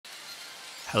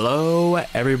Hello,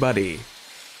 everybody.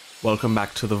 Welcome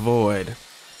back to The Void.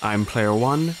 I'm Player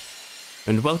One,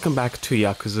 and welcome back to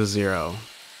Yakuza 0.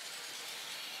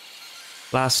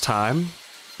 Last time,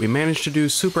 we managed to do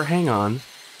Super Hang-On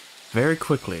very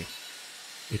quickly.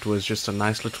 It was just a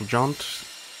nice little jaunt.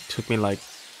 It took me like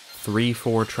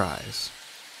 3-4 tries.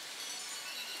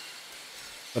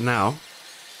 But now,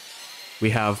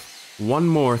 we have one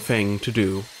more thing to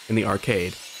do in the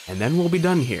arcade, and then we'll be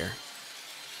done here.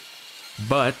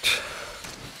 But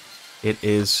it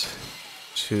is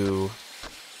to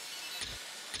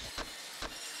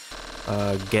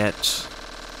get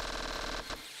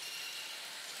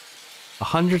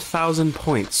 100,000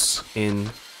 points in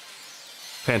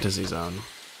Fantasy Zone.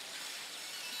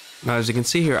 Now, as you can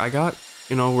see here, I got,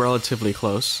 relatively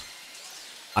close.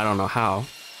 I don't know how,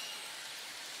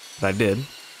 but I did.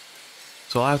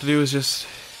 So all I have to do is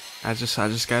I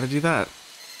just gotta do that.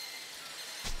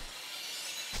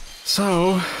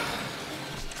 So,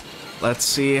 let's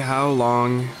see how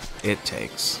long it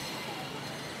takes.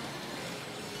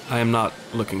 I am not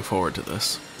looking forward to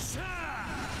this.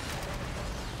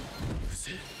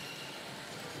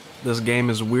 This game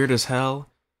is weird as hell.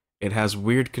 It has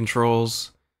weird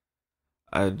controls.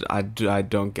 I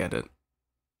don't get it.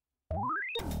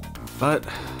 But,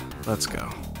 let's go.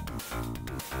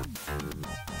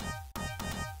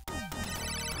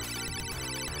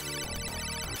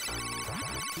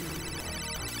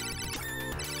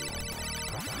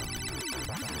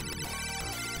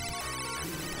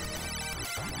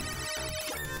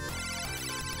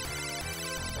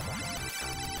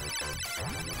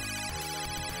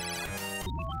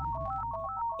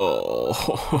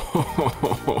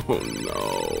 Oh,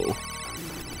 no.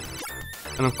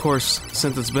 And of course,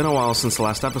 since it's been a while since the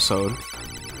last episode,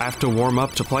 I have to warm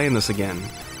up to playing this again.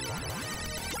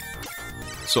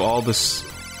 So all this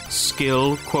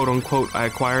skill, quote-unquote, I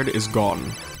acquired is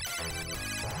gone.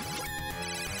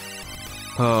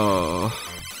 Oh.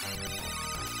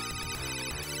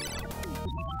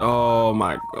 Oh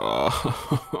my god.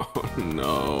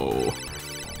 No.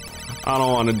 I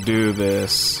don't want to do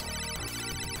this.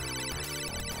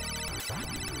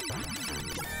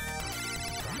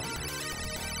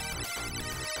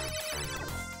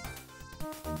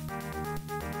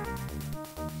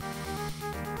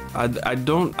 I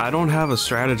don't have a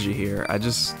strategy here. I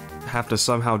just have to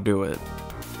somehow do it.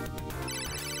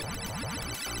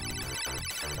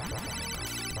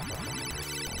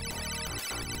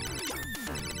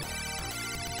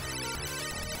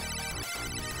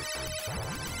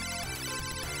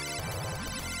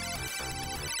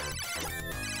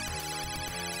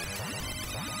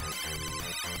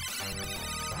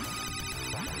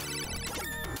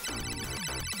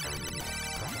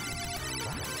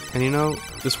 And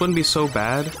this wouldn't be so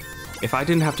bad if I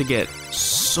didn't have to get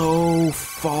so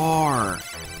far.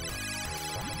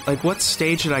 Like, what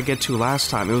stage did I get to last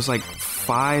time? It was like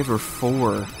 5 or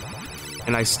 4,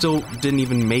 and I still didn't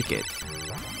even make it.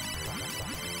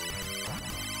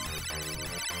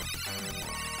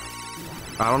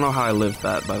 I don't know how I lived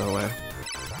that, by the way.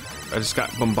 I just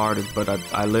got bombarded, but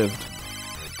I lived.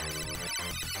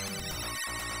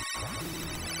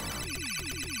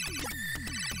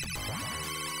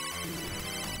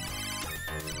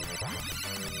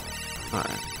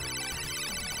 Alright.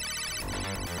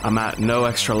 I'm at no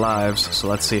extra lives, so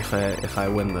let's see if I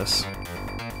win this.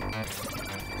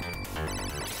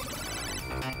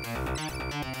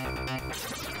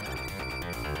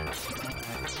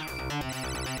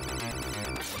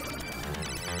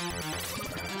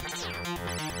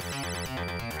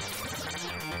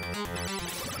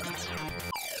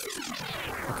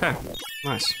 Okay,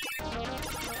 nice.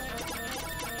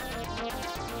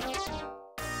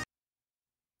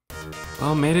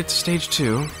 Well, made it to stage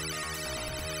 2.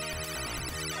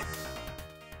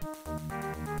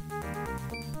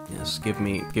 Yes, give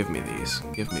me these.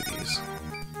 Give me these.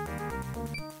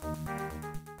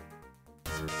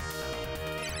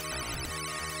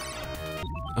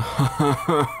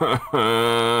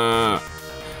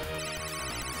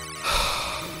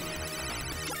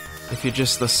 If you're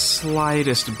just the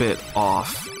slightest bit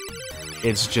off,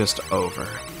 it's just over.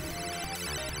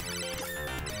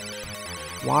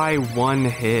 Why one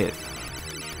hit?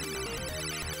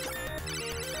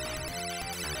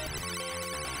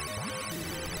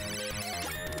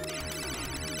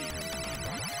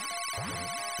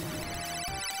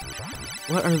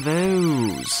 What are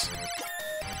those?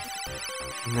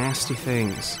 Nasty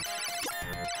things.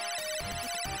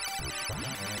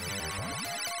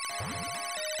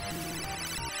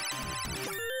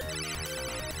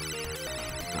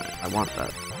 Alright, I want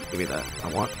that. Give me that. I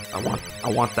want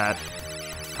that.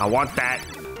 I want that.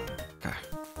 Okay.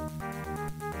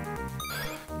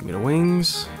 Give me the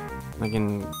wings. I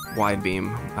can wide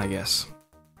beam, I guess.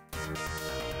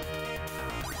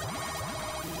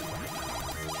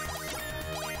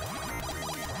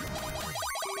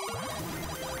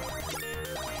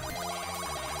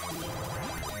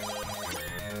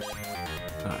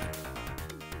 Alright.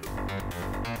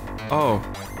 Oh,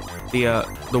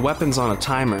 the weapon's on a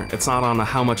timer. It's not on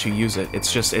how much you use it.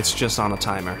 It's just on a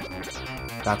timer.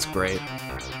 That's great.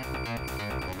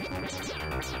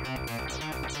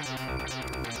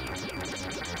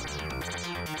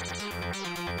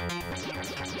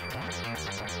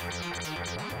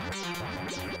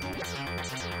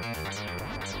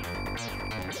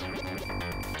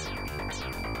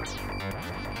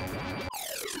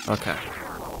 Okay.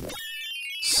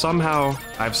 Somehow,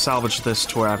 I've salvaged this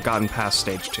to where I've gotten past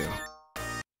stage 2.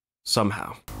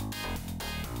 Somehow.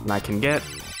 And I can get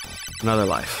another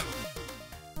life.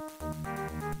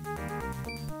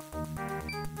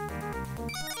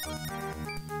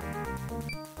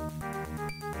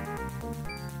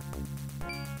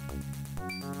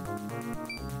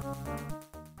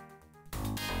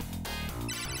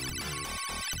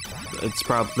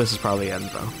 This is probably the end,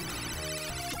 though.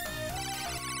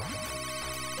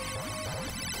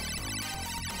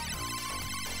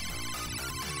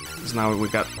 Now we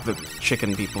got the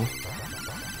chicken people.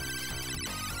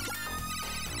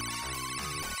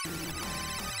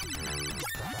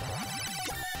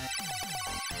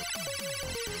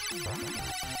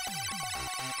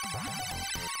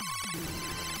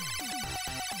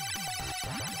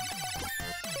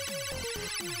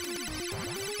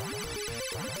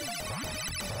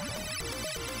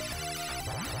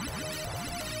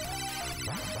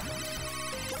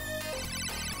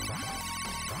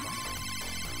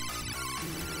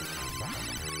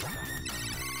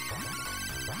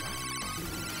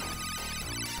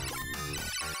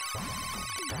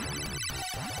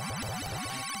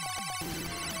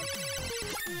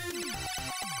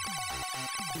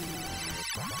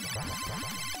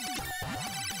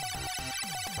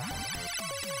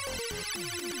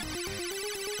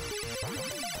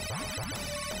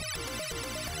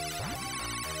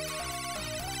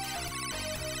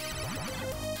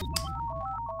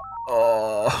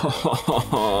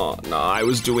 Oh, no, I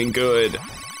was doing good.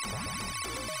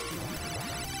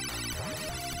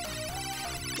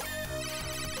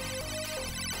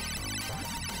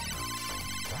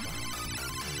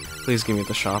 Please give me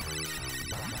the shop.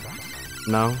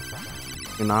 No?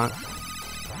 You're not?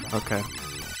 Okay,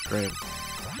 great.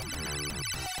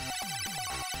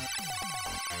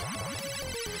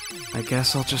 I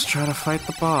guess I'll just try to fight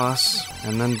the boss,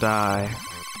 and then die.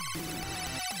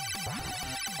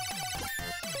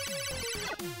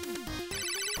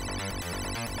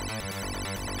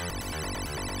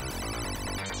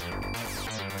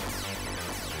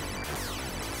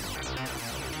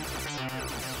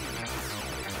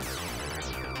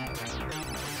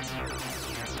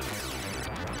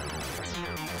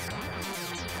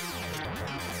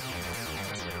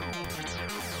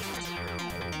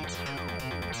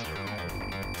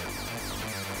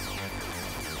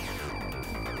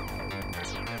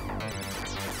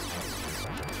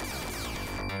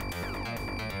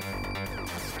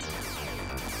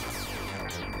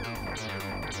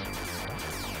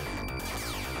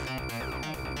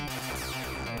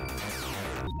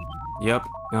 Yep,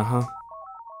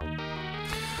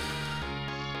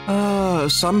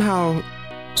 somehow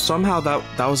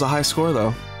that was a high score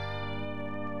though.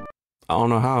 I don't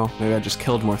know how. Maybe I just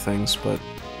killed more things, but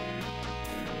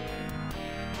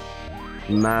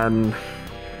man,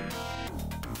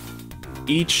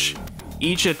 each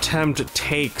attempt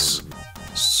takes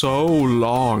so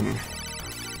long.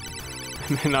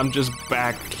 And then I'm just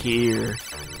back here.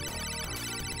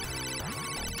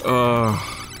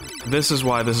 This is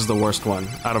why this is the worst one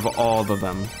out of all of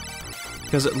them.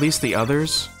 Because at least the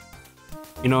others,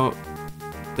 you know,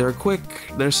 they're quick,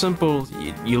 they're simple.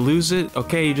 You lose it,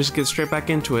 okay, you just get straight back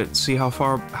into it. See how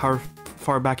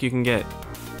far back you can get.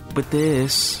 But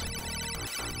this,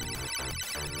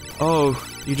 oh,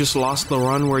 you just lost the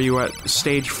run where you were at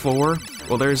stage 4?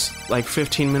 Well, there's like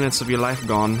 15 minutes of your life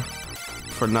gone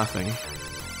for nothing.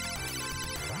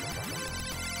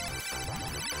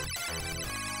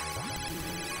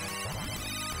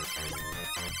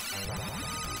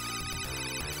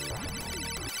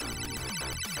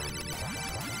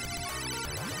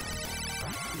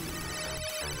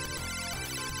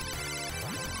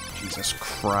 Jesus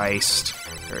Christ.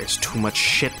 There is too much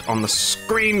shit on the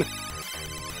screen!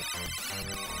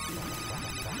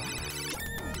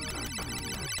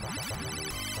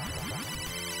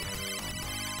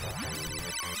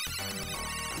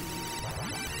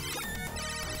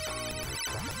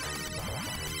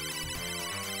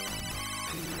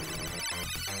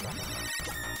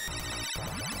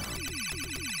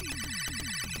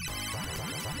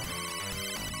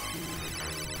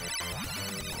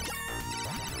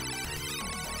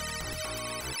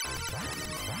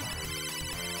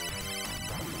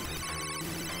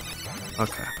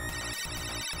 Okay.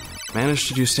 Managed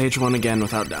to do stage 1 again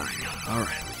without dying.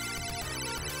 Alright.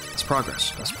 That's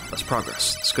progress. That's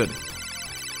progress. That's good.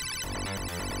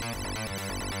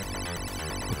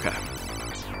 Okay.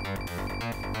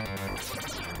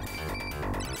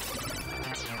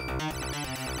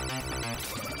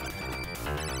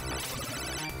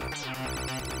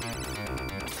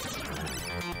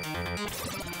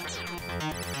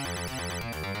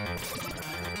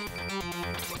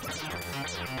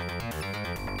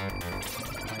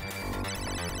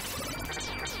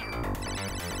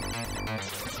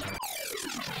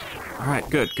 Alright,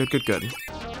 good.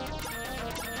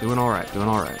 Doing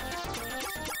alright.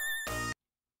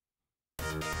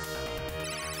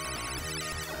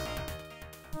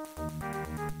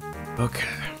 Okay.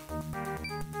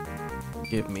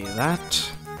 Give me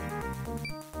that.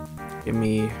 Give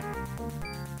me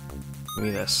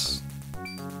this.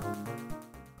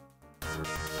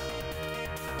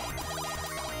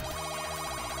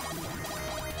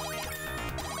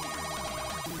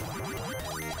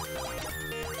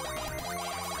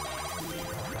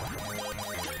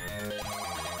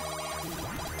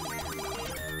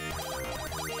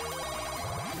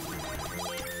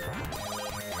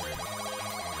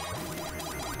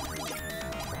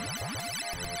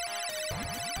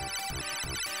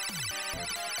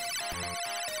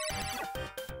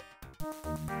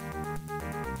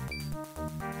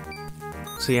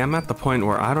 See, I'm at the point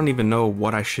where I don't even know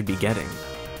what I should be getting.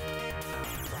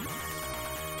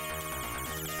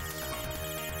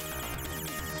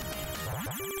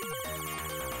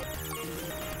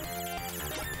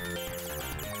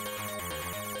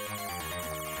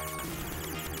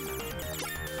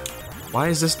 Why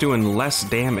is this doing less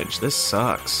damage? This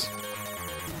sucks.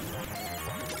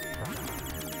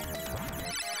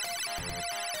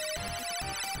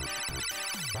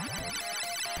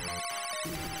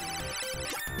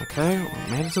 Okay,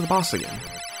 made it to the boss again.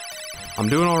 I'm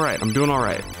doing alright.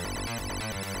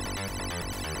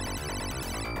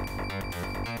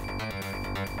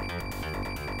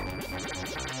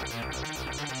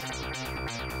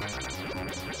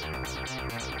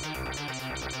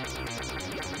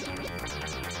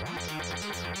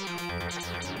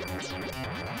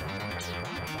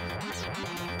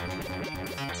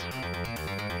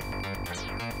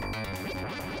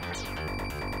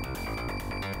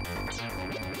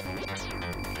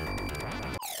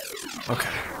 Okay.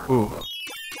 Ooh.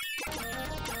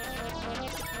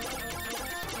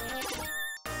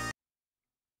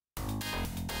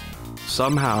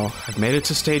 Somehow, I've made it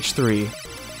to stage 3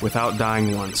 without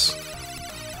dying once.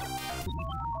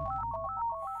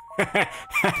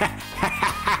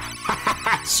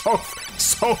 So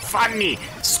funny,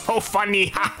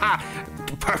 haha.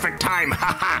 Perfect time,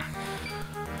 haha.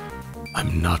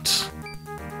 I'm not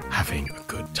having a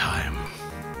good time.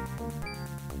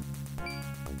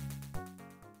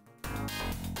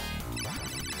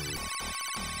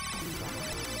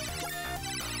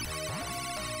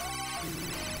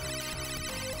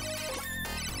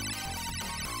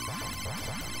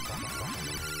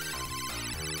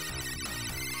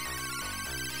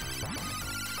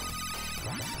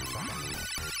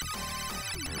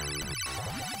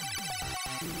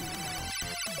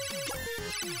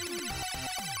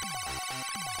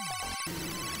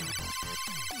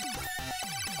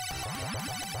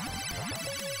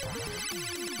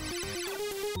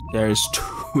 There's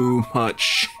too much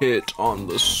shit on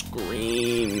the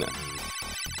screen.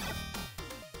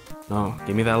 No,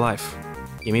 give me that life.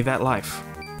 Give me that life.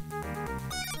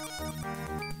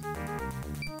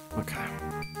 Okay.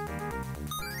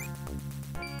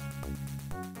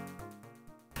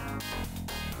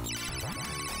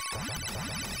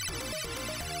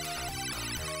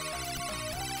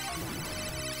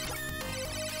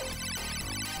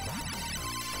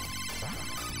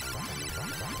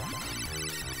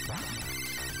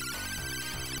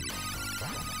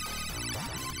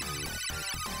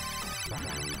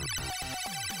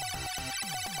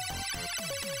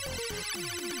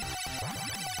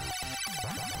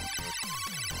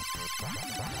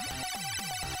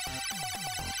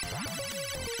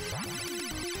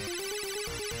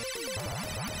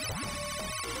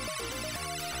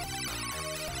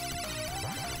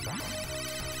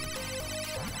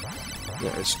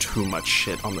 There's too much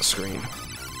shit on the screen.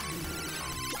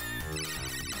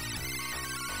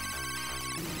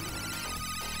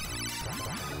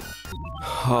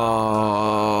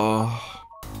 Oh.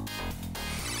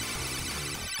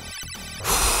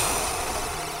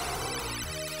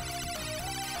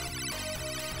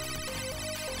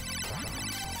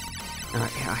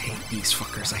 I hate these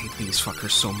fuckers. I hate these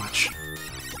fuckers so much.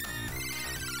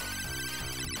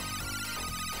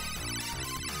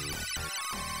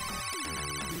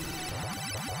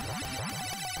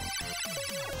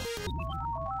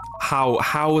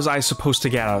 How was I supposed to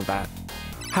get out of that?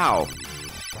 How?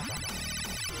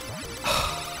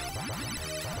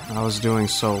 I was doing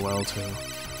so well, too.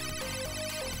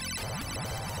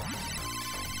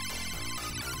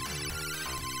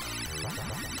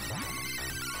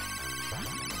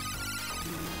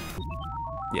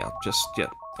 Yeah, just...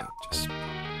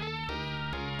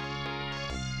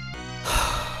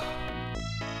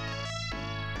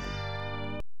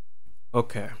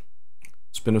 Okay.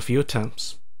 It's been a few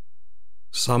attempts.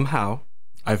 Somehow,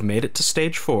 I've made it to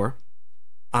stage 4.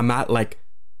 I'm at, like,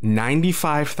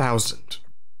 95,000.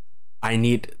 I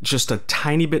need just a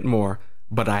tiny bit more,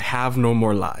 but I have no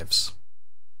more lives.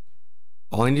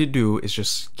 All I need to do is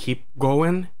just keep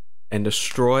going and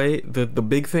destroy the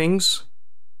big things.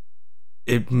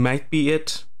 It might be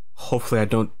it. Hopefully I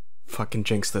don't fucking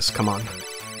jinx this. Come on.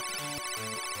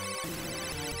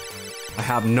 I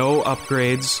have no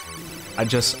upgrades.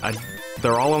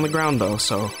 They're all on the ground though,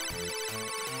 so...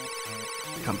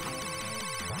 Come on.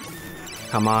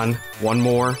 Come on. One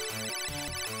more.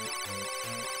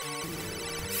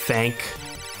 Thank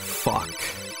fuck.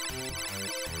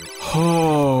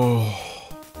 Oh.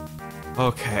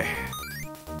 Okay.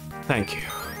 Thank you.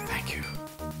 Thank you.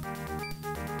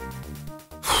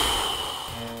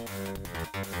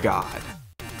 God.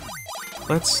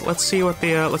 Let's see what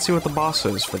the boss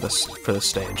is for this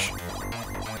stage.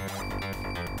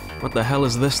 What the hell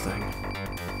is this thing?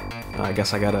 I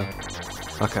guess I gotta...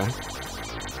 Okay.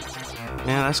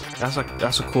 Yeah,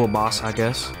 that's a cool boss, I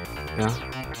guess. Yeah.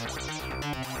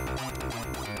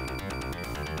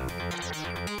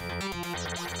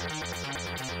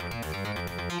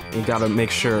 You gotta make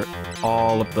sure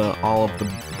all of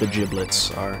the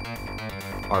giblets are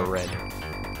red.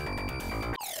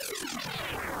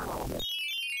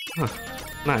 Huh.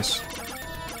 Nice.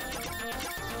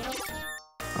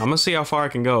 I'm gonna see how far I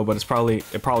can go, but it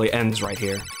probably ends right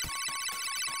here.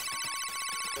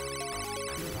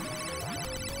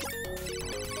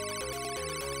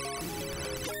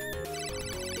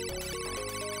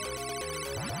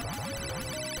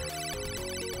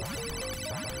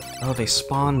 Oh, they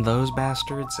spawn those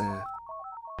bastards?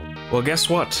 Well, guess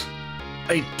what?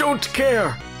 I don't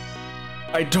care!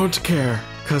 I don't care,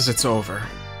 'cause it's over.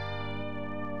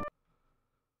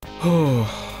 Oh,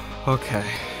 okay.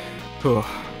 Whew.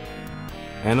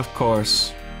 And of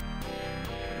course,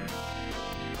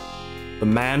 the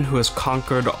man who has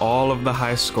conquered all of the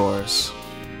high scores.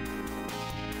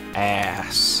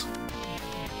 Ass.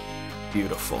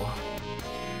 Beautiful.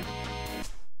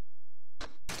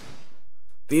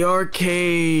 The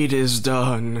arcade is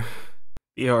done.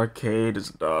 The arcade is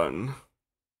done.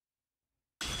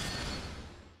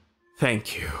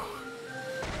 Thank you.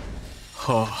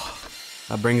 Oh,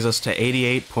 that brings us to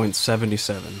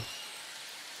 88.77.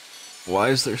 Why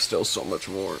is there still so much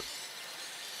more?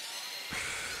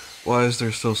 Why is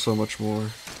there still so much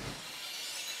more?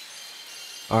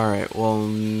 Alright, well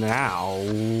now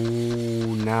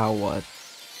what?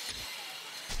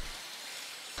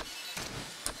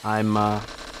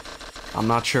 I'm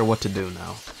not sure what to do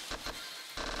now.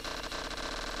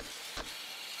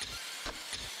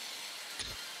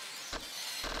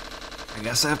 I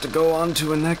guess I have to go on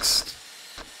to a next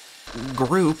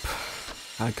group.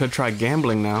 I could try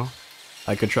gambling now.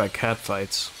 I could try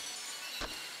catfights.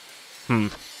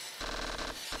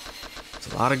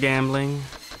 It's a lot of gambling.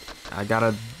 I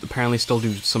gotta apparently still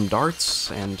do some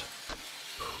darts and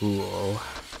pool.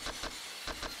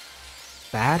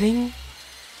 Batting?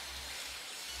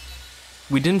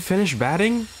 We didn't finish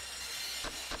batting?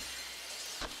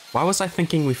 Why was I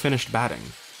thinking we finished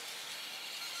batting?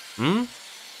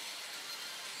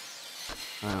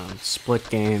 Split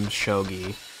games,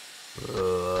 shogi.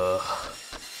 Ugh.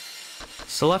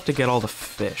 Still have to get all the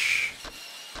fish.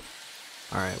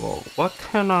 Alright, well, what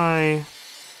can I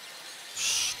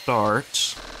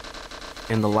start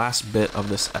in the last bit of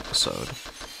this episode?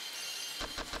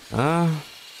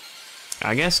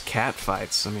 I guess cat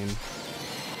fights. I mean,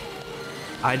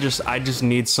 I just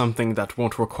need something that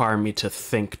won't require me to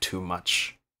think too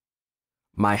much.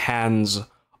 My hands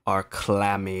are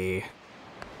clammy,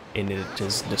 and it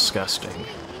is disgusting.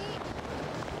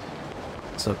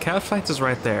 So catfights is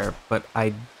right there, but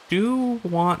I do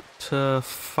want to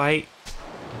fight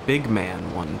Big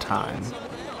Man one time.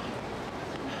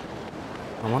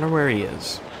 I wonder where he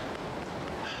is.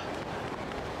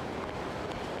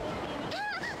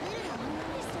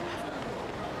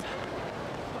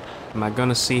 Am I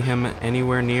gonna see him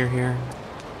anywhere near here?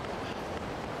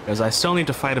 Because I still need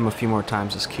to fight him a few more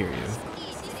times as Kiryu.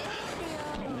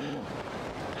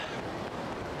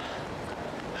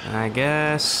 I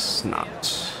guess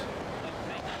not.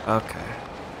 Okay,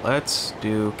 let's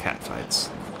do catfights.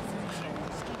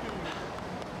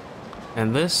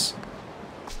 And this,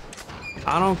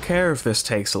 I don't care if this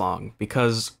takes long,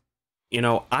 because, you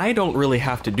know, I don't really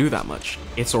have to do that much.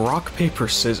 It's rock, paper,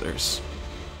 scissors.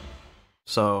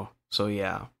 So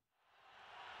yeah.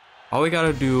 All we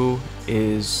gotta do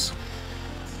is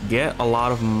get a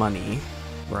lot of money,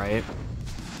 right?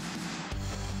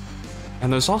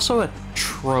 And there's also a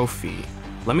trophy.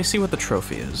 Let me see what the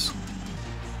trophy is.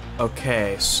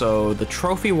 Okay, so the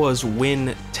trophy was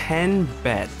win 10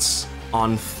 bets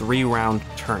on 3-round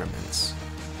tournaments.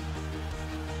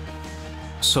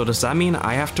 So does that mean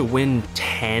I have to win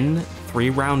 10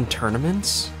 3-round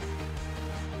tournaments?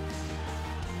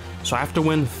 So I have to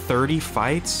win 30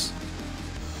 fights?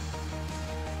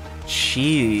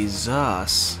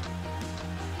 Jesus.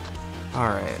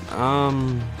 Alright,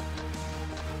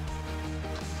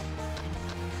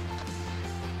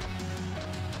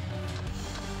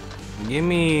 Give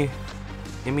me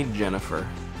Jennifer.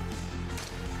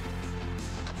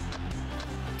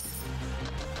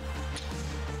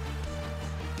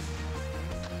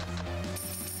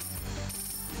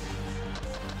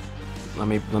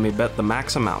 Let me bet the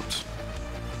max amount.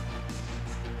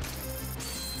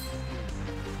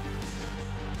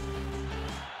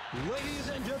 Ladies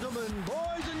and gentlemen, boys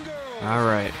and girls. All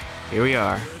right, here we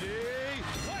are.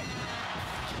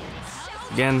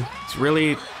 Again, it's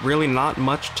really not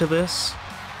much to this.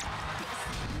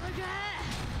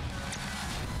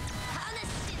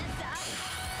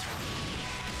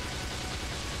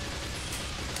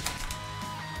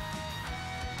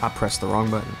 I pressed the wrong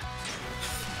button.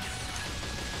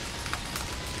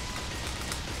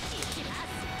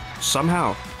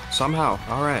 Somehow.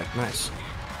 All right, nice.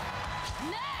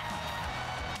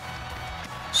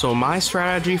 So my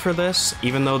strategy for this,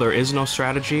 even though there is no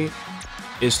strategy,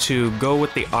 is to go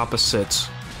with the opposite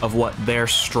of what their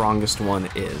strongest one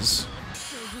is.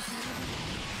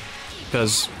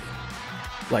 Because,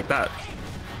 like that.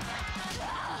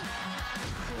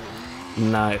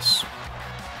 Nice.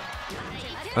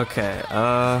 Okay,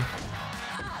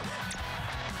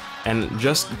 and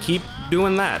just keep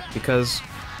doing that, because,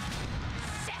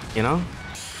 you know,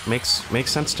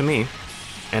 makes sense to me.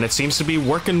 And it seems to be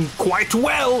working quite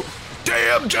well!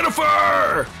 Damn,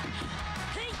 Jennifer!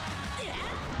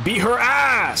 Beat her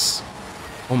ass!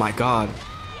 Oh my god.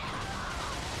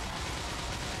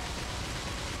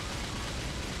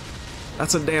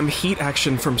 That's a damn heat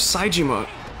action from Majima.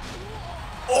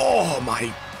 Oh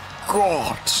my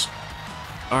god.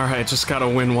 Alright, just gotta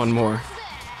win one more.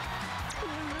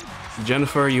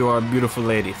 Jennifer, you are a beautiful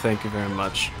lady. Thank you very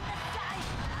much.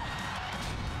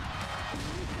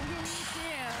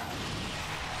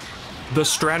 The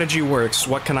strategy works.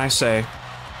 What can I say?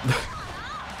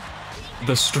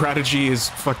 The strategy is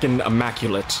fucking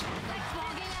immaculate.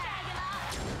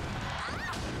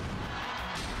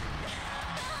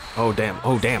 Oh damn,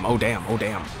 oh damn, oh damn, oh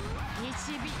damn.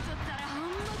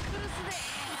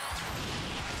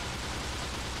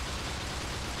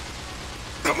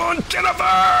 Come on,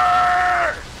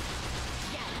 Jennifer!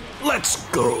 Let's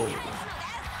go!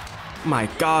 My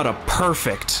god, a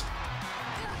perfect.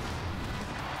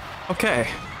 Okay.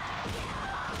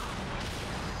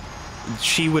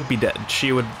 She would be dead.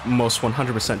 She would most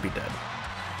 100% be dead.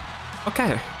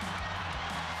 Okay.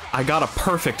 I got a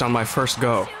perfect on my first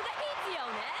go.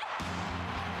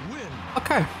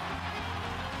 Okay.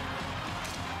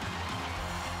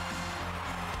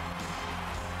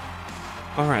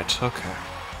 Alright, okay.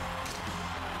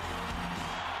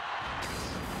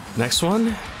 Next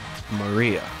one,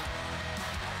 Maria.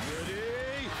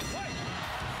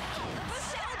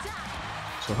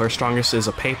 So her strongest is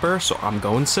a paper, so I'm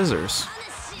going scissors.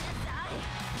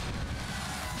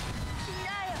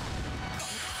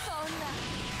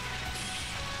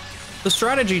 The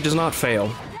strategy does not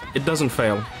fail. It doesn't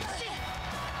fail.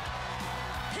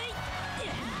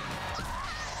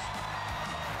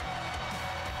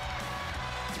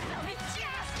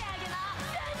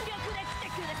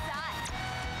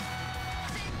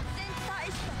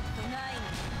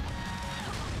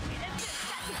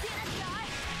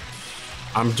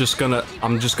 I'm just gonna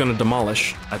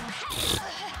demolish.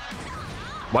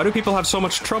 Why do people have so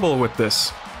much trouble with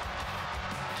this?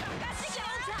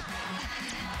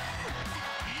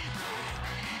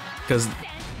 Because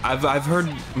I've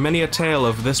heard many a tale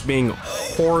of this being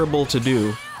horrible to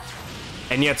do,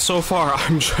 and yet so far I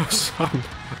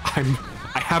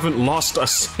haven't lost a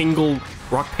single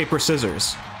rock paper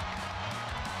scissors.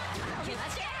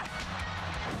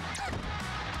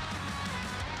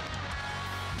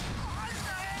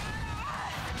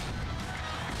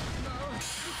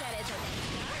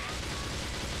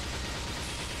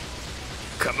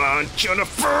 Come on,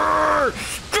 Jennifer!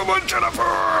 Come on,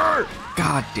 Jennifer!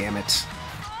 God damn it.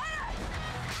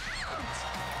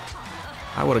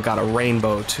 I would have got a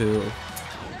rainbow too.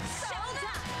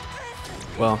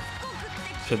 Well,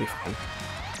 should be fine.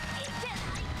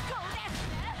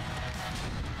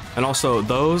 And also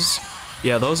those,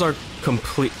 yeah, those are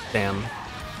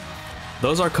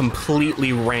those are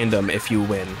completely random if you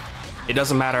win. It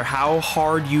doesn't matter how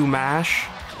hard you mash,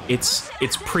 it's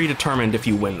predetermined if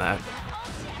you win that.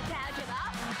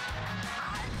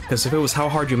 Because if it was how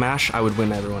hard you mash, I would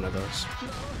win every one of those.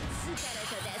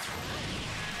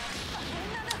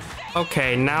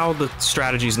 Okay, now the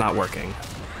strategy's not working.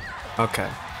 Okay.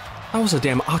 That was a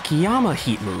damn Akiyama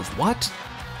heat move, what?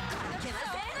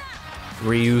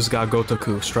 Ryu Ga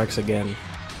Gotoku strikes again.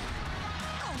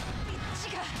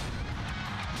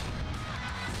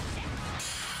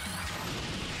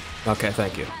 Okay,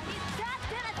 thank you.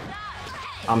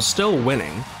 I'm still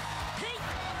winning.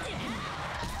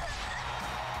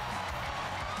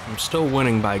 I'm still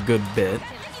winning by a good bit.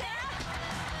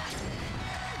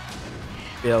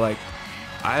 Yeah, like,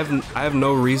 I have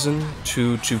no reason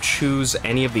to choose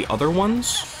any of the other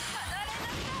ones.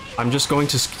 I'm just going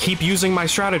to keep using my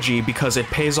strategy because it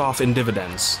pays off in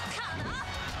dividends.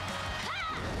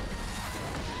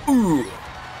 Ooh.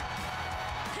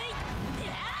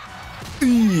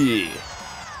 Eee.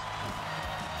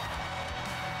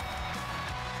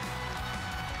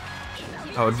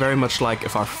 I would very much like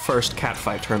if our first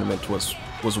catfight tournament was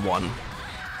won.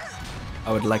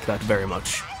 I would like that very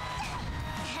much.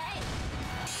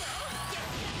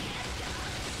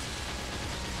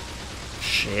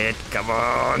 Shit, come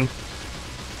on.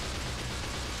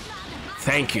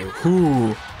 Thank you.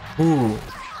 Ooh. Ooh.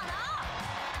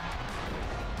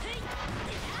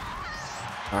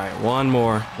 Alright, one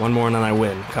more and then I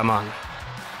win. Come on.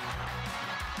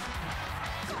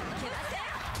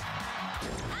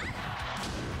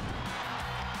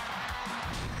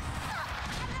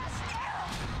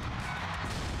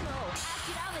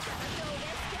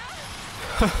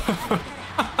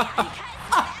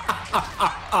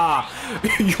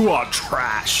 You are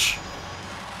trash.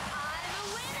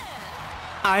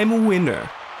 I'm a winner.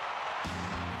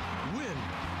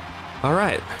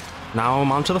 Alright, now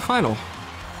I'm on to the final.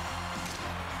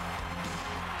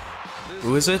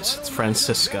 Who is it? It's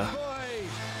Francisca.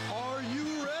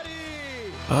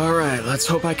 Alright, let's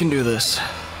hope I can do this.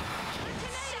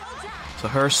 So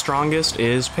her strongest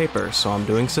is paper, so I'm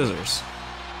doing scissors.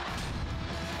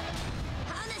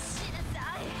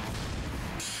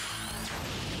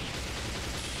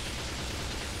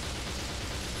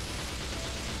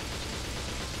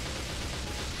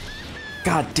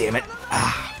 God damn it.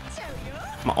 Ah,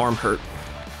 my arm hurt.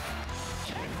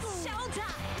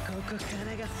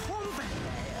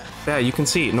 Yeah, you can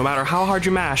see, no matter how hard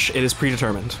you mash, it is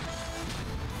predetermined.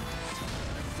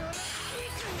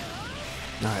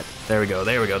 Alright, there we go,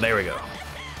 there we go, there we go.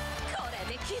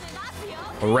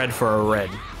 A red for a red.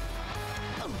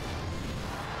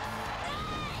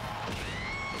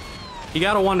 You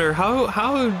gotta wonder,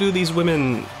 how do these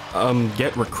women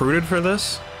get recruited for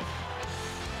this?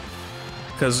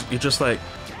 Because you're just like,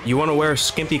 you want to wear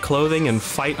skimpy clothing and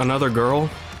fight another girl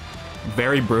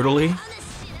very brutally?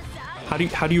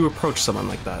 How do you approach someone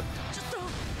like that?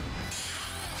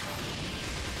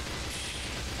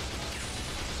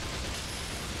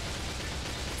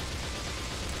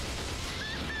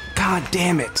 God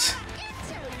damn it.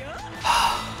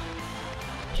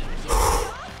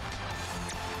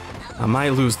 I might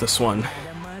lose this one.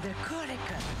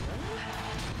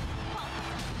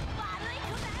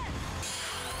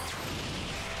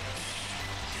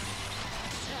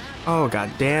 Oh, god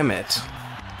damn it.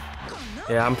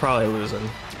 Yeah, I'm probably losing.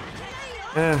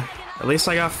 At least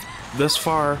I got this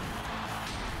far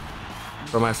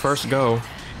for my first go.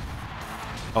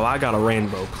 Oh, I got a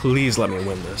rainbow. Please let me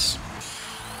win this.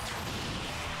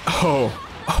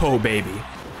 Oh, baby.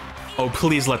 Oh,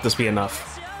 please let this be enough.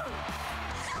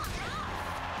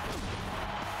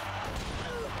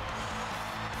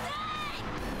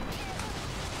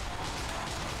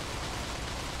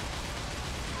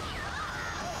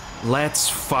 Let's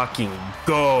fucking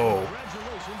go.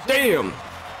 Damn.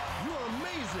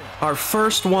 Our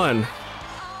first one.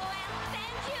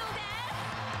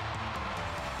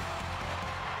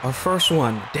 Our first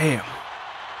one. Damn.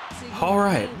 All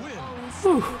right.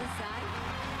 Whew.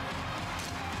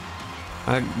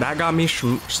 That got me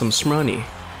some smoney.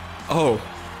 Oh.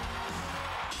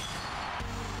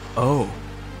 Oh.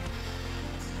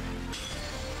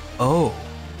 Oh.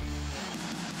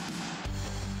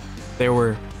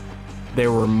 There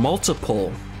were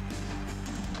multiple.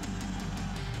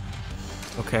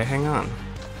 Okay, hang on.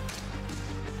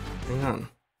 Hang on.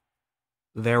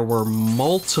 There were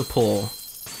multiple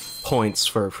points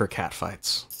for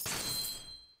catfights.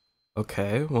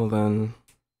 Okay, well then,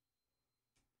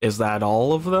 is that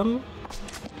all of them?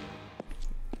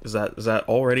 Is that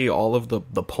already all of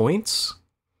the points?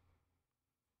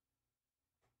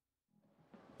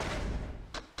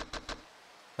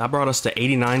 That brought us to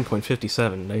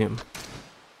 89.57, damn.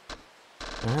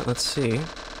 Alright, let's see.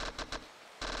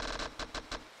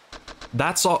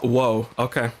 That's all, whoa,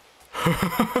 okay.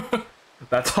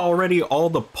 That's already all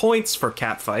the points for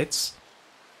catfights.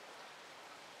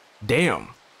 Damn.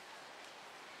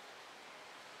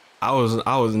 I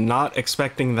was not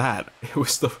expecting that. It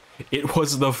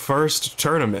was the first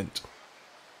tournament.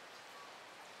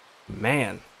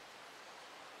 Man.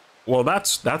 Well,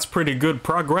 that's pretty good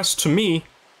progress to me.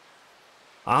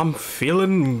 I'm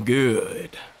feeling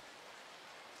good.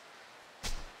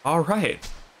 All right.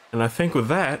 And I think with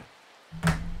that,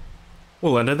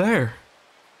 we'll end it there.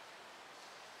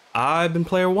 I've been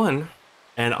Player One,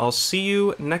 and I'll see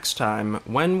you next time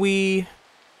when we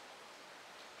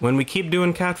keep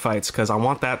doing catfights, because I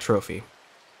want that trophy.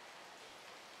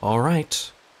 All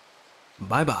right.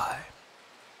 Bye-bye.